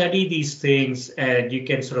can study these things and you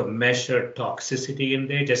can sort of measure toxicity in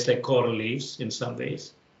there, just like coral reefs in some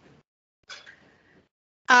ways.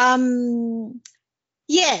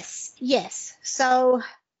 Yes. So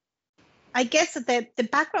I guess that the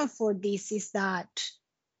background for this is that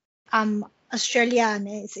Australia, and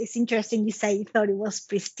it's interesting you say you thought it was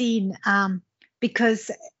pristine,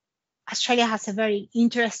 because Australia has a very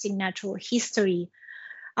interesting natural history.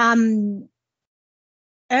 Early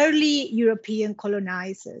European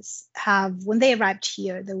colonizers when they arrived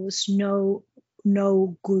here, there was no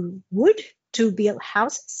good wood to build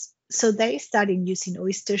houses. So they started using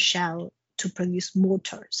oyster shell to produce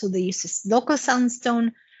mortar. So they used this local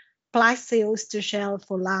sandstone, plus the oyster shell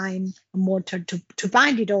for lime, and mortar to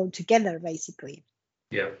bind it all together, basically.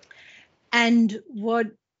 Yeah. And what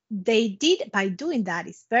they did by doing that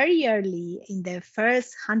is very early in the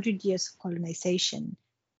first 100 years of colonization,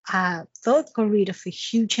 they got rid of a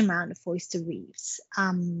huge amount of oyster reefs.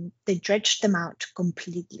 They dredged them out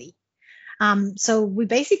completely. So we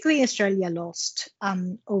basically in Australia lost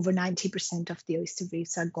over 90% of the oyster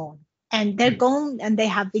reefs are gone. And they're gone, and they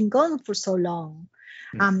have been gone for so long.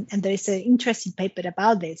 And there is an interesting paper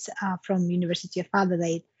about this from University of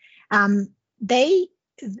Adelaide. They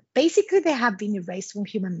have been erased from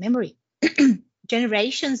human memory.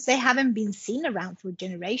 Generations, they haven't been seen around for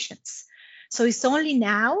generations. So it's only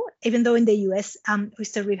now, even though in the US,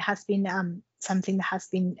 oyster reef has been something that has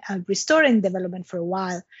been restored in development for a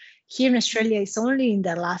while. Here in Australia, it's only in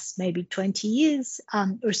the last maybe 20 years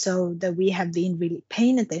or so that we have been really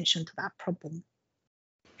paying attention to that problem.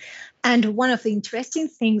 And one of the interesting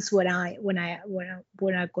things when I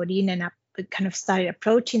got in and I kind of started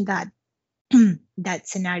approaching that that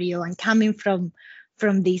scenario and coming from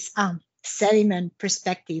this sediment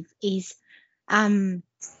perspective is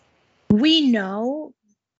we know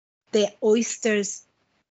the oysters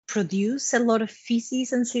produce a lot of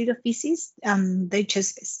feces and pseudofeces. They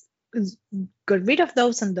just got rid of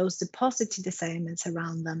those, and those deposited the sediments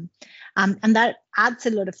around them. And that adds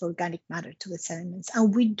a lot of organic matter to the sediments.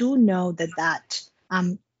 And we do know that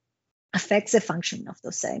affects the function of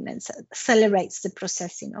those sediments, accelerates the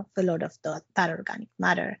processing of a lot of that organic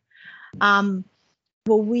matter.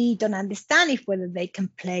 What we don't understand is whether they can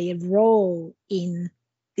play a role in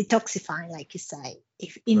detoxifying, like you say,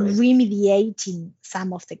 in remediating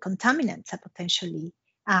some of the contaminants that potentially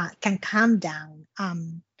can come down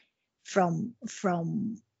from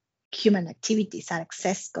human activities that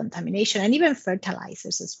access contamination, and even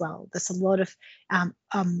fertilizers as well. There's a lot of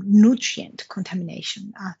nutrient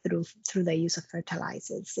contamination through the use of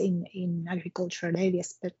fertilizers in agricultural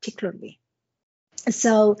areas particularly.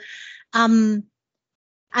 So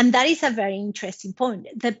and that is a very interesting point.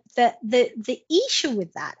 The issue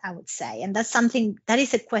with that, I would say, and that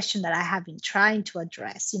is a question that I have been trying to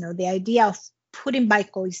address, the idea of putting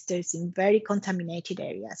back oysters in very contaminated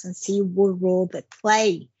areas and see what role they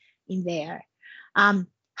play in there,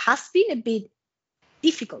 has been a bit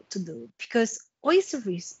difficult to do because oyster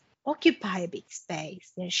reefs occupy a big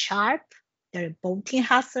space. They're sharp, they're a boating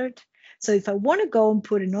hazard. So if I want to go and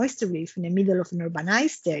put an oyster reef in the middle of an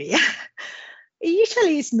urbanized area, it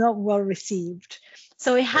usually is not well received.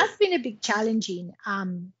 So it has been a bit challenging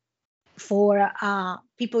for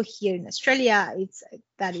people here in Australia,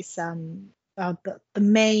 the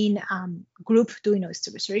main group doing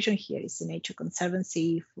oyster restoration here is the Nature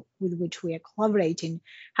Conservancy, with which we are collaborating.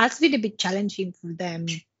 Has been a bit challenging for them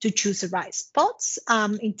to choose the right spots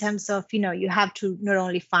in terms of, you have to not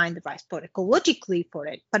only find the right spot ecologically for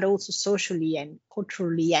it, but also socially and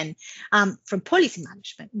culturally, and from policy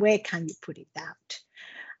management, where can you put it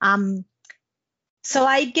out? So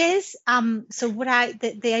I guess,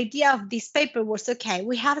 the idea of this paper was, okay,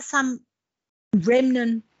 we have some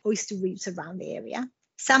remnant oyster reefs around the area.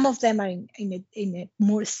 Some of them are in a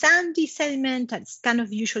more sandy sediment. That's kind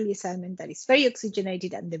of usually a sediment that is very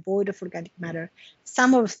oxygenated and devoid of organic matter.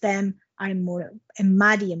 Some of them are in more a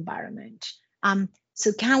muddy environment.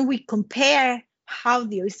 So can we compare how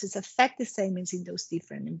the oysters affect the sediments in those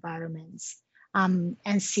different environments, and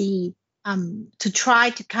see, to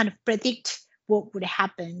try to kind of predict what would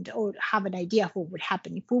happen, or have an idea of what would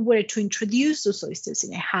happen if we were to introduce those oysters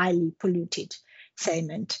in a highly polluted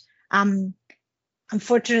sediment.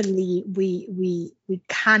 Unfortunately, we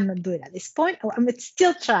cannot do it at this point. I'm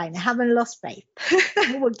still trying. I haven't lost faith.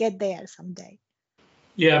 We'll get there someday.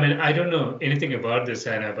 Yeah, I mean, I don't know anything about this,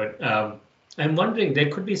 Anna, but I'm wondering, there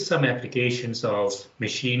could be some applications of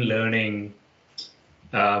machine learning.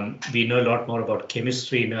 We know a lot more about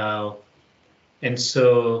chemistry now. And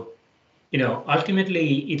so,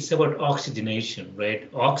 ultimately, it's about oxygenation, right?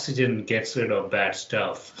 Oxygen gets rid of bad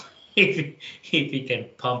stuff. If we can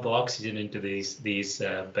pump oxygen into these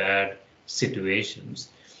bad situations.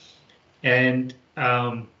 And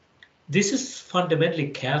this is fundamentally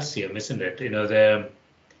calcium, isn't it?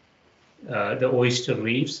 The oyster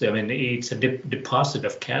reefs, I mean, it's a deposit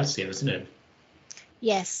of calcium, isn't it?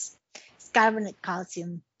 Yes, it's carbonate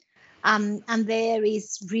calcium. And there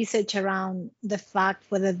is research around the fact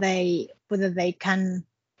whether they can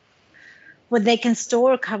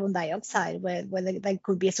store carbon dioxide, whether they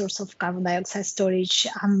could be a source of carbon dioxide storage.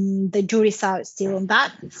 The jury's out still on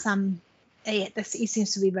that. It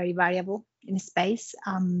seems to be very variable in space.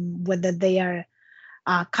 Whether they are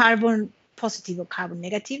carbon positive or carbon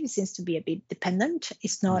negative, it seems to be a bit dependent.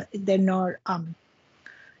 It's not. They're not.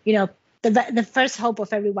 The first hope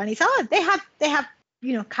of everyone is, they have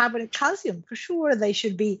carbonate calcium, for sure they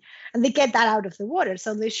should be, and they get that out of the water,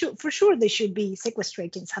 so they should be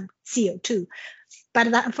sequestrating some CO2. But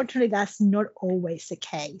unfortunately, that's not always the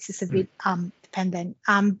case. It's a bit dependent.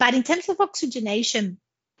 But in terms of oxygenation,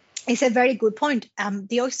 it's a very good point.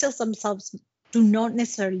 The oysters themselves would not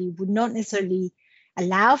necessarily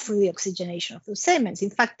allow for the oxygenation of those sediments. In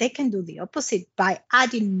fact, they can do the opposite by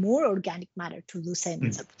adding more organic matter to those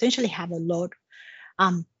sediments and potentially have a lot.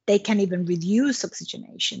 They can even reduce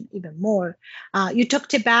oxygenation even more. You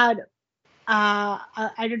talked about,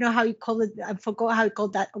 I don't know how you call it, I forgot how you call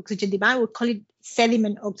that oxygen demand. We'll call it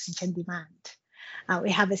sediment oxygen demand. We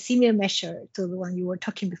have a similar measure to the one you were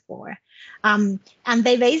talking before. And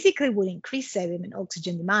they basically will increase sediment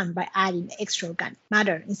oxygen demand by adding extra organic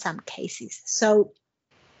matter in some cases. So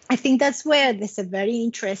I think that's where there's a very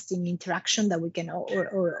interesting interaction that we can,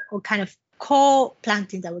 or kind of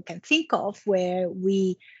co-planting that we can think of, where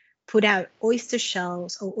we put out oyster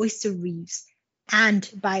shells or oyster reefs and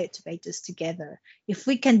bioturbators together. If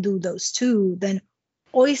we can do those two, then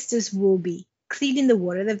oysters will be cleaning the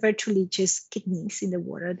water. They're virtually just kidneys in the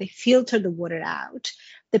water. They filter the water out,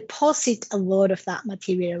 deposit a lot of that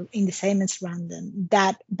material in the sediments around them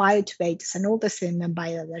that bioturbators and all the sediment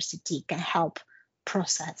biodiversity can help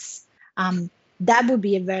process. That would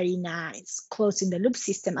be a very nice closing the loop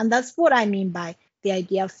system. And that's what I mean by the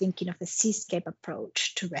idea of thinking of a seascape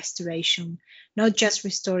approach to restoration, not just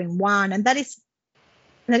restoring one. And that is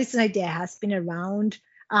an idea that has been around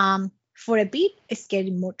for a bit. It's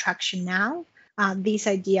getting more traction now. This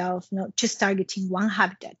idea of not just targeting one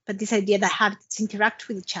habitat, but this idea that habitats interact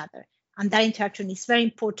with each other. And that interaction is very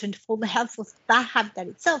important for the health of that habitat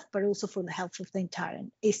itself, but also for the health of the entire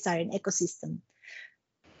ecosystem.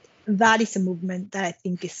 That is a movement that I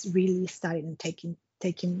think is really starting and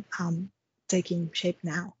taking shape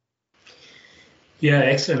now. Yeah,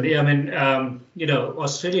 excellent. Yeah, I mean,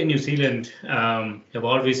 Australia and New Zealand have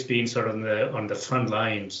always been sort of on the front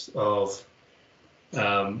lines of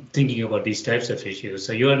thinking about these types of issues.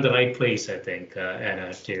 So you're in the right place, I think,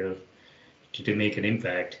 Anna, to make an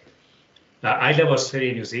impact. I love Australia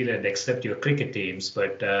and New Zealand, except your cricket teams,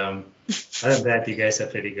 but other than that, you guys are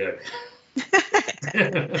pretty good.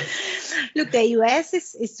 Look, the US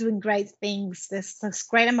is doing great things. There's a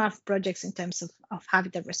great amount of projects in terms of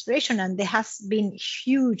habitat restoration, and there has been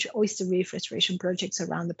huge oyster reef restoration projects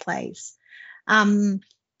around the place.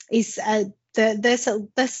 There's a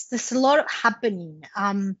lot happening.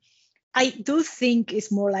 I do think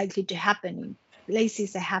it's more likely to happen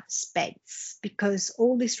places that have space, because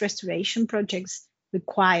all these restoration projects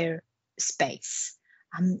require space.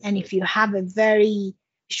 And if you have a very,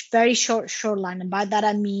 very short shoreline, and by that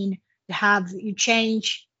I mean you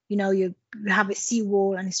change, you have a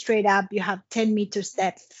seawall and straight up you have 10 meters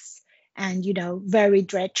depths and, very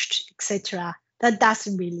dredged, etc. That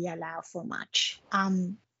doesn't really allow for much.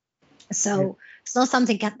 So it's not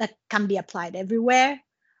something that can be applied everywhere.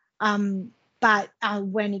 But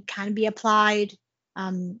when it can be applied,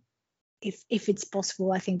 if it's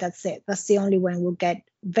possible, I think that's it. That's the only way we'll get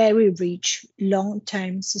very rich,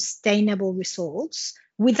 long-term, sustainable results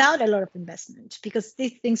without a lot of investment, because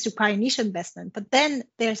these things require initial investment, but then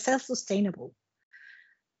they're self-sustainable.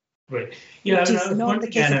 Right. Yeah, which is not the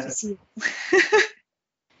case of the sea.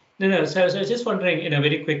 No. So I was just wondering,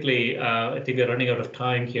 very quickly, I think we're running out of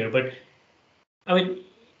time here, but I mean,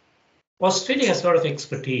 Australia has a lot of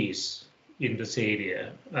expertise in this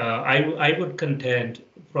area. I would contend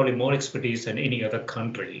probably more expertise than any other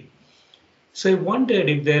country. So I wondered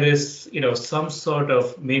if there is, some sort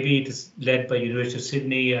of, maybe it is led by University of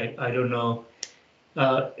Sydney, I don't know,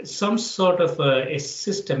 some sort of a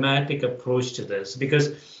systematic approach to this,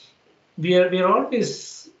 because we are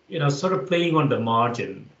always, sort of playing on the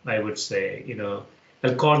margin, I would say,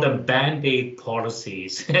 I'll call them Band-Aid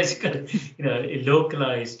policies, as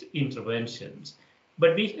localized interventions.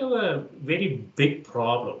 But we have a very big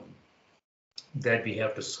problem that we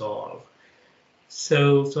have to solve.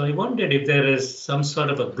 So I wondered if there is some sort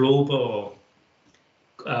of a global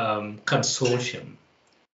consortium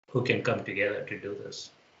who can come together to do this.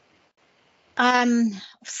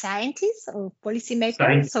 Scientists or policymakers?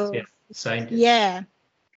 Scientists, yeah. Scientists. Yeah.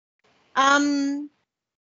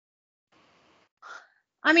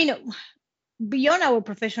 I mean, beyond our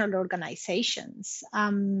professional organizations,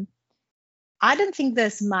 I don't think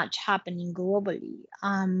there's much happening globally.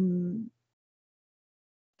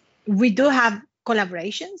 We do have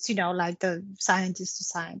collaborations, like the scientist to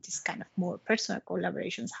scientist kind of more personal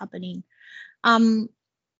collaborations happening.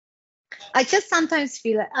 I just sometimes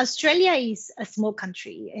feel like Australia is a small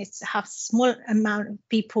country. It has a small amount of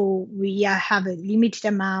people. We have a limited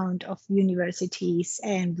amount of universities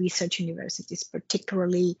and research universities,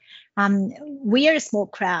 particularly. We are a small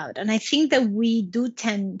crowd, and I think that we do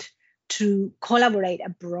tend to collaborate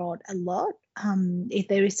abroad a lot. If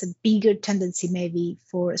there is a bigger tendency maybe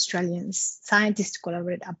for Australian scientists to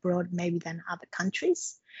collaborate abroad maybe than other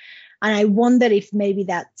countries. And I wonder if maybe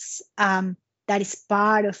that is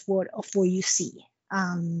part of what you see,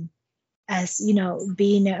 as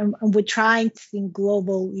being, and we're trying to think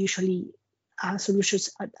global, usually solutions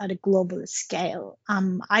at a global scale.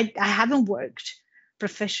 I haven't worked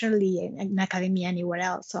professionally in academia anywhere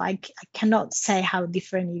else, so I cannot say how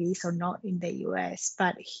different it is or not in the US.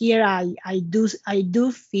 But here I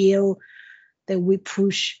do feel that we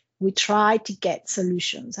try to get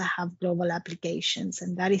solutions that have global applications,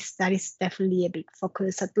 and that is definitely a big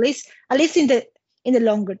focus, at least in the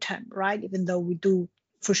longer term, right? Even though we do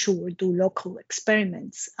for sure do local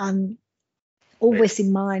experiments, always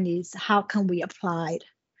in mind is how can we apply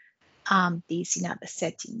these in other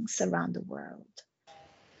settings around the world.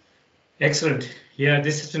 Excellent. Yeah,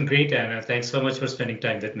 this has been great, Anna. Thanks so much for spending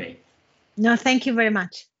time with me. No, thank you very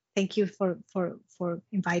much. Thank you for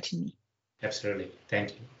inviting me. Absolutely.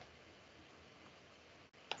 Thank you.